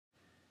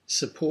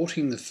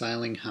Supporting the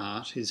failing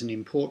heart is an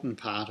important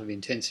part of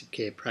intensive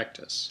care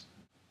practice.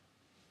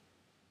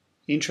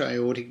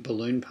 Intra-aortic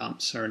balloon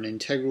pumps are an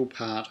integral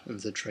part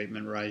of the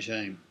treatment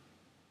regime.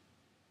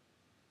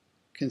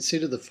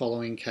 Consider the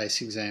following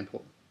case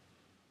example.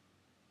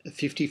 A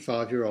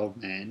 55-year-old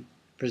man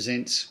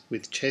presents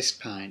with chest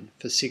pain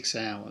for 6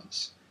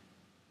 hours.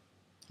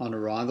 On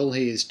arrival,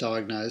 he is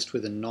diagnosed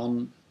with a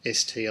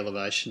non-ST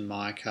elevation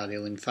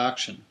myocardial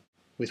infarction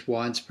with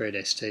widespread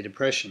ST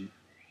depression.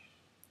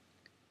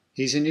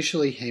 He's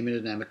initially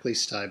hemodynamically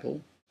stable.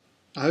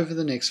 Over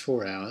the next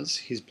 4 hours,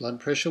 his blood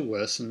pressure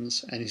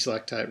worsens and his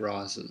lactate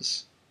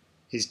rises.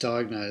 He's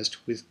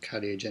diagnosed with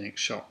cardiogenic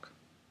shock.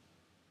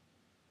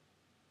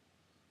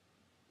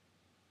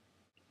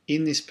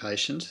 In this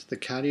patient, the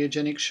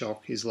cardiogenic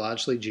shock is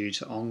largely due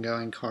to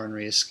ongoing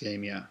coronary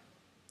ischemia.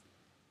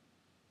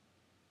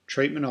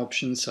 Treatment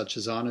options such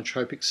as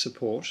inotropic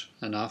support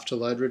and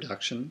afterload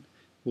reduction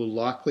will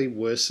likely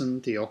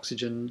worsen the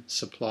oxygen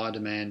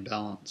supply-demand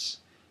balance,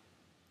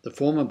 the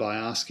former by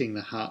asking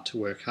the heart to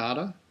work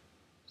harder,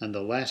 and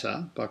the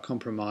latter by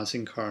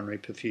compromising coronary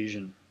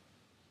perfusion.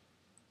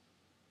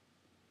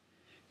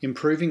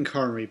 Improving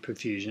coronary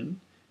perfusion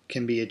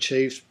can be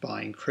achieved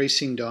by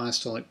increasing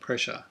diastolic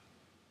pressure.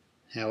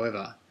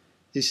 However,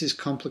 this is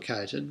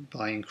complicated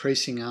by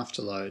increasing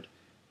afterload,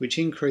 which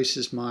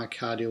increases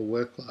myocardial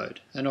workload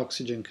and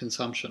oxygen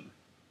consumption.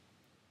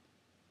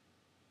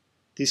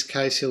 This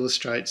case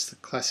illustrates the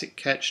classic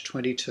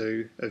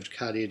catch-22 of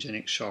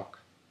cardiogenic shock.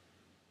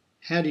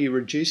 How do you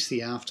reduce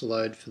the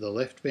afterload for the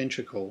left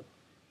ventricle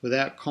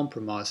without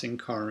compromising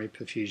coronary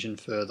perfusion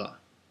further?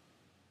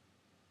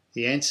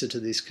 The answer to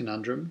this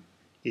conundrum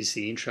is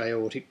the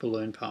intra-aortic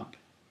balloon pump.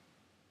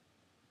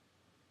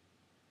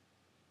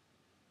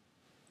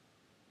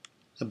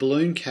 A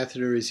balloon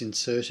catheter is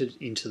inserted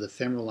into the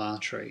femoral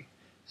artery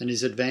and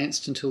is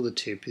advanced until the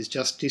tip is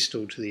just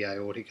distal to the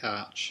aortic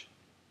arch.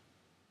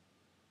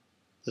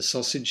 The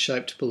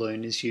sausage-shaped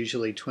balloon is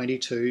usually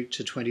 22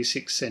 to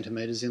 26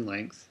 centimetres in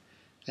length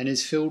and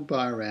is filled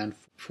by around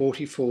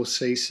 44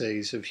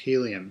 cc's of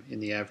helium in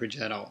the average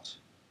adult.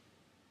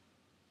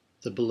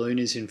 The balloon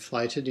is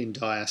inflated in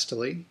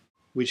diastole,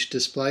 which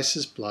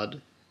displaces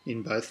blood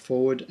in both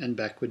forward and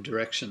backward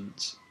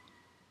directions.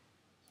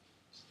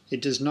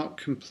 It does not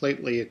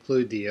completely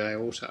occlude the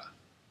aorta.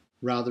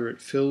 Rather,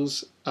 it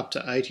fills up to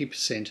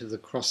 80% of the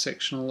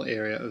cross-sectional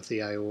area of the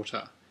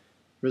aorta,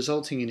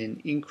 resulting in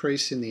an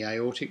increase in the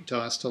aortic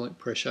diastolic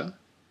pressure,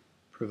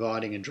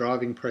 providing a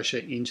driving pressure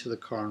into the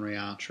coronary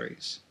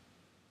arteries.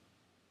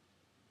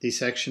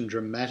 This action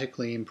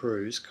dramatically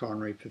improves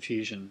coronary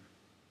perfusion.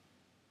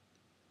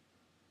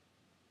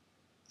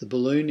 The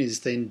balloon is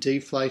then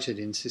deflated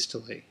in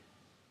systole.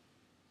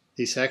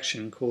 This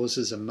action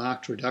causes a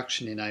marked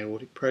reduction in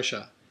aortic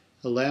pressure,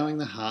 allowing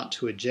the heart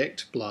to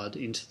eject blood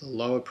into the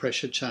lower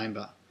pressure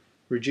chamber,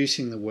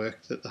 reducing the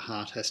work that the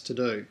heart has to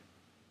do.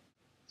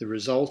 The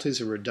result is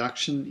a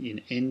reduction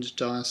in end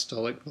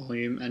diastolic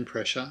volume and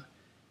pressure,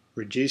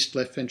 reduced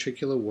left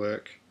ventricular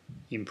work,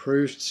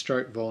 improved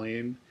stroke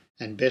volume,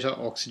 and better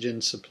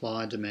oxygen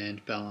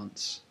supply-demand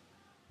balance.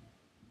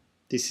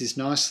 This is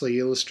nicely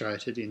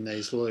illustrated in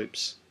these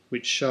loops,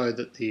 which show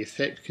that the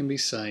effect can be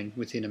seen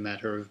within a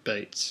matter of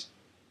beats.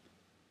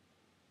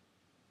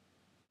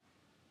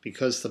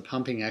 Because the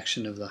pumping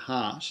action of the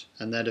heart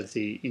and that of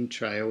the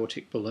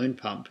intra-aortic balloon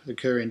pump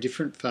occur in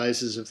different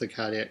phases of the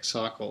cardiac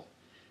cycle,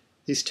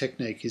 this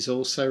technique is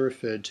also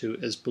referred to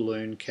as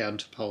balloon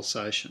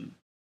counter-pulsation.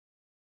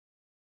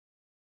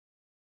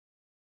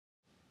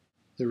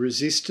 The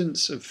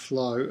resistance of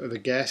flow of a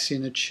gas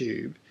in a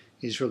tube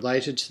is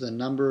related to the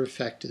number of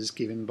factors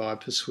given by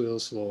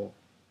Pasquale's law.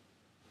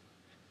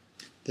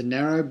 The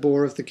narrow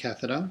bore of the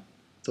catheter,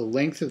 the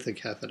length of the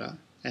catheter,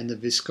 and the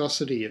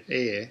viscosity of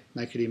air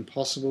make it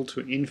impossible to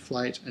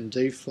inflate and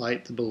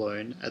deflate the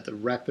balloon at the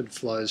rapid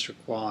flows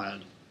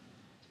required.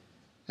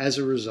 As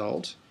a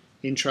result,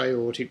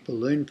 intra-aortic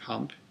balloon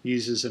pump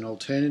uses an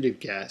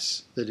alternative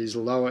gas that is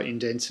lower in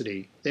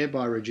density,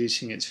 thereby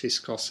reducing its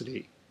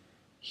viscosity,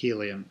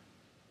 helium.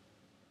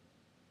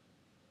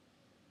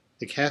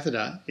 The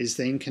catheter is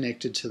then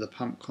connected to the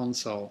pump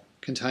console,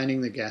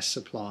 containing the gas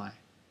supply,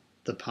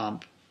 the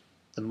pump,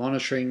 the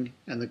monitoring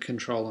and the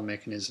controller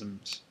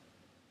mechanisms.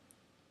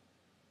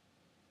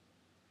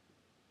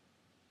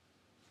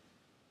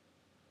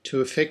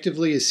 To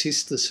effectively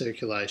assist the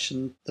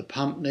circulation, the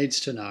pump needs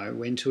to know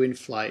when to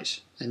inflate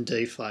and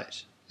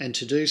deflate, and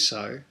to do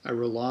so, a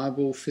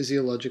reliable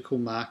physiological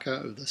marker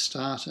of the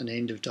start and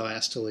end of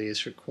diastole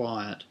is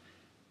required.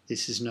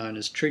 This is known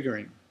as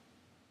triggering.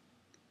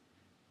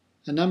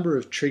 A number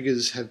of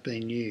triggers have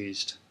been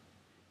used.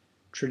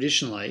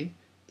 Traditionally,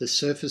 the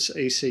surface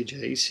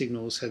ECG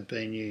signals have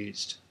been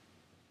used.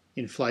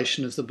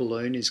 Inflation of the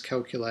balloon is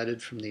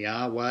calculated from the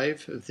R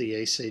wave of the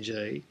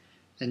ECG,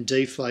 and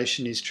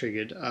deflation is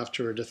triggered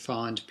after a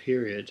defined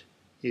period,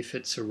 if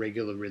it's a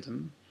regular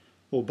rhythm,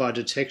 or by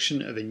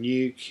detection of a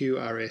new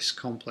QRS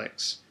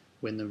complex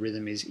when the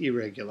rhythm is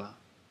irregular.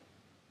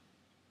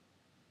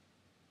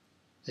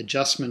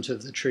 Adjustment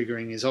of the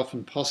triggering is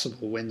often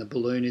possible when the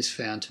balloon is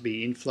found to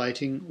be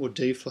inflating or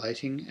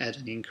deflating at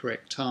an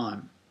incorrect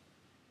time.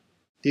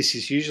 This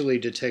is usually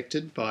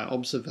detected by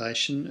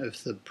observation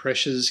of the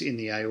pressures in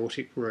the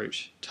aortic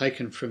root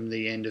taken from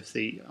the end of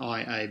the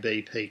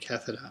IABP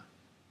catheter.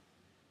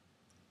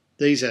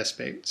 These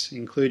aspects,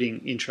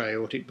 including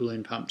intra-aortic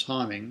balloon pump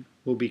timing,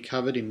 will be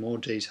covered in more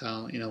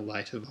detail in a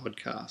later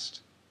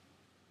vodcast.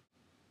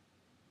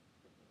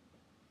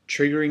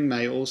 Triggering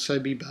may also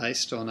be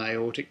based on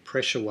aortic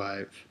pressure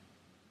wave.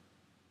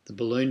 The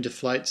balloon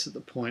deflates at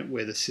the point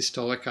where the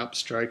systolic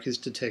upstroke is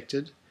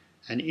detected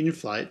and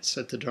inflates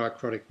at the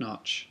dicrotic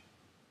notch.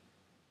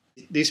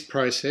 This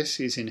process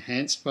is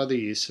enhanced by the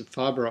use of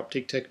fibre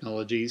optic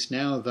technologies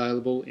now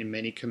available in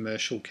many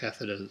commercial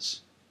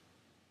catheters.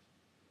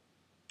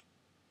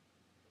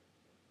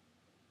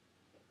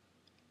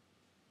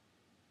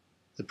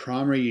 The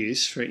primary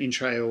use for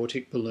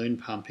intra-aortic balloon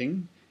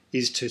pumping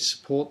is to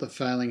support the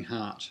failing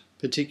heart,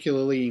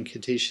 particularly in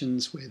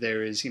conditions where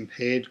there is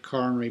impaired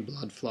coronary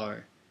blood flow,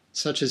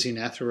 such as in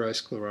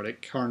atherosclerotic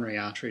coronary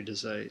artery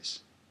disease.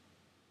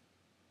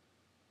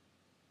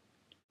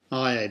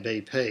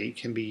 IABP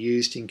can be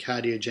used in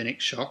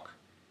cardiogenic shock,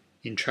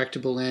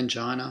 intractable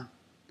angina,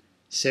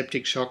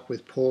 septic shock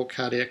with poor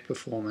cardiac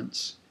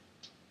performance,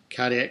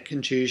 cardiac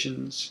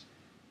contusions,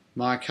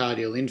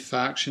 myocardial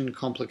infarction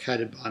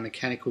complicated by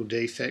mechanical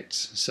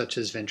defects such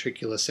as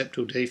ventricular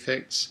septal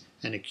defects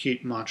and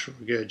acute mitral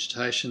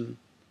regurgitation,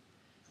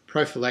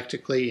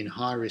 prophylactically in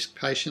high-risk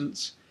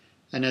patients,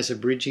 and as a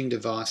bridging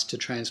device to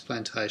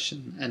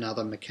transplantation and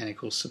other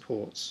mechanical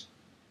supports.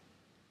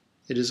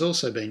 It has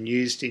also been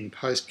used in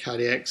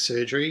post-cardiac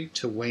surgery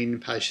to wean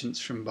patients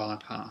from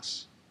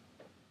bypass.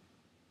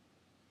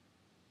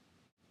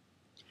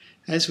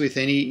 As with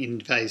any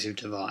invasive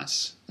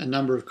device, a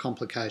number of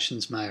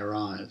complications may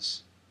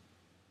arise.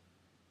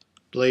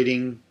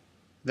 Bleeding,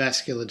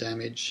 vascular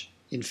damage,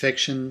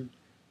 infection,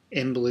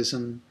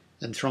 embolism,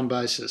 and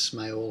thrombosis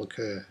may all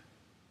occur.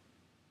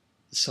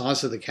 The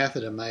size of the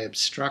catheter may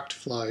obstruct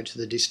flow to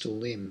the distal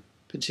limb,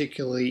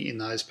 particularly in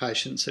those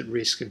patients at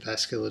risk of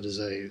vascular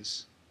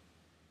disease.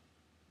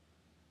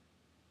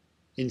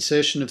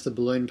 Insertion of the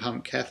balloon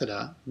pump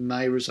catheter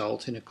may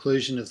result in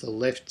occlusion of the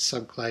left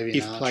subclavian artery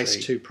if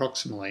placed too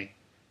proximally,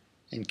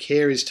 and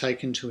care is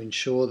taken to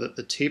ensure that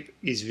the tip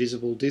is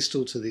visible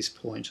distal to this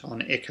point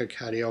on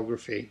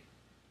echocardiography.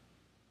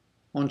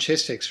 On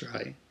chest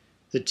X-ray,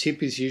 the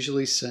tip is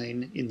usually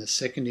seen in the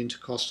second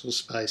intercostal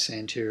space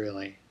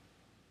anteriorly.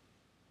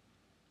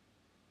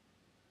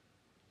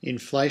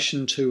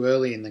 Inflation too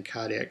early in the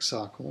cardiac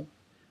cycle,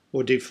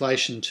 or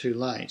deflation too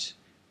late,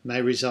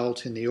 may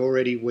result in the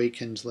already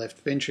weakened left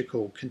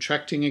ventricle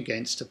contracting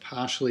against a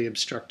partially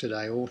obstructed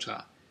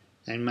aorta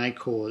and may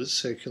cause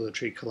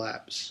circulatory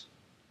collapse.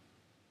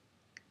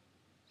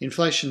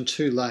 Inflation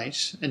too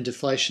late and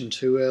deflation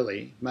too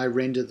early may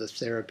render the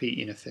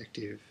therapy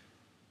ineffective.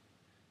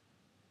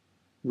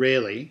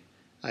 Rarely,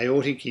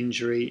 aortic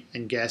injury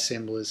and gas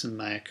embolism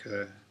may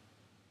occur.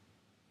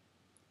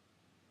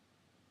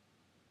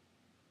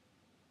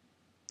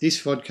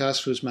 This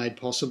vodcast was made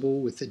possible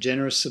with the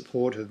generous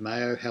support of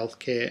Mayo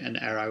Healthcare and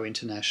Arrow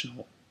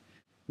International.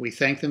 We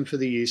thank them for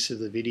the use of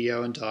the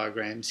video and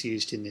diagrams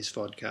used in this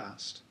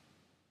vodcast.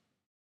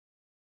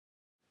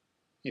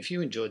 If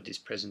you enjoyed this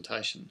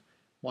presentation,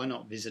 why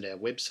not visit our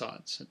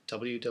websites at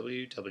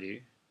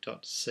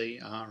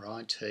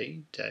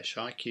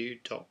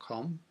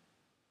www.crit-iq.com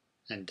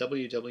and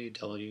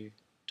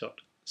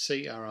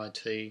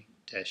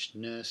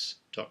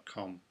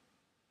www.crit-nurse.com.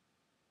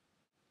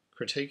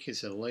 Critique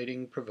is a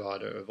leading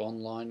provider of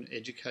online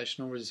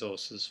educational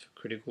resources for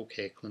critical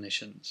care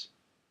clinicians.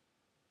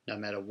 No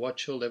matter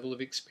what your level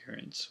of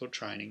experience or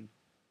training,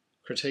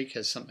 Critique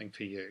has something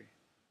for you.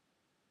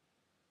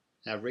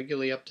 Our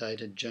regularly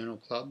updated journal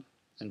club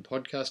and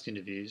podcast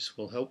interviews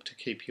will help to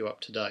keep you up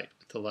to date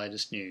with the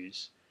latest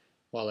news,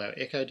 while our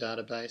Echo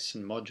database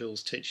and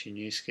modules teach you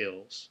new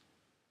skills.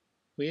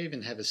 We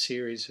even have a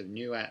series of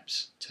new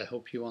apps to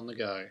help you on the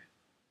go.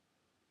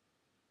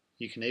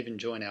 You can even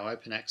join our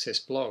open access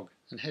blog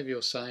and have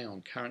your say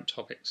on current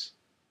topics.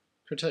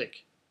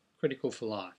 Critique, critical for life.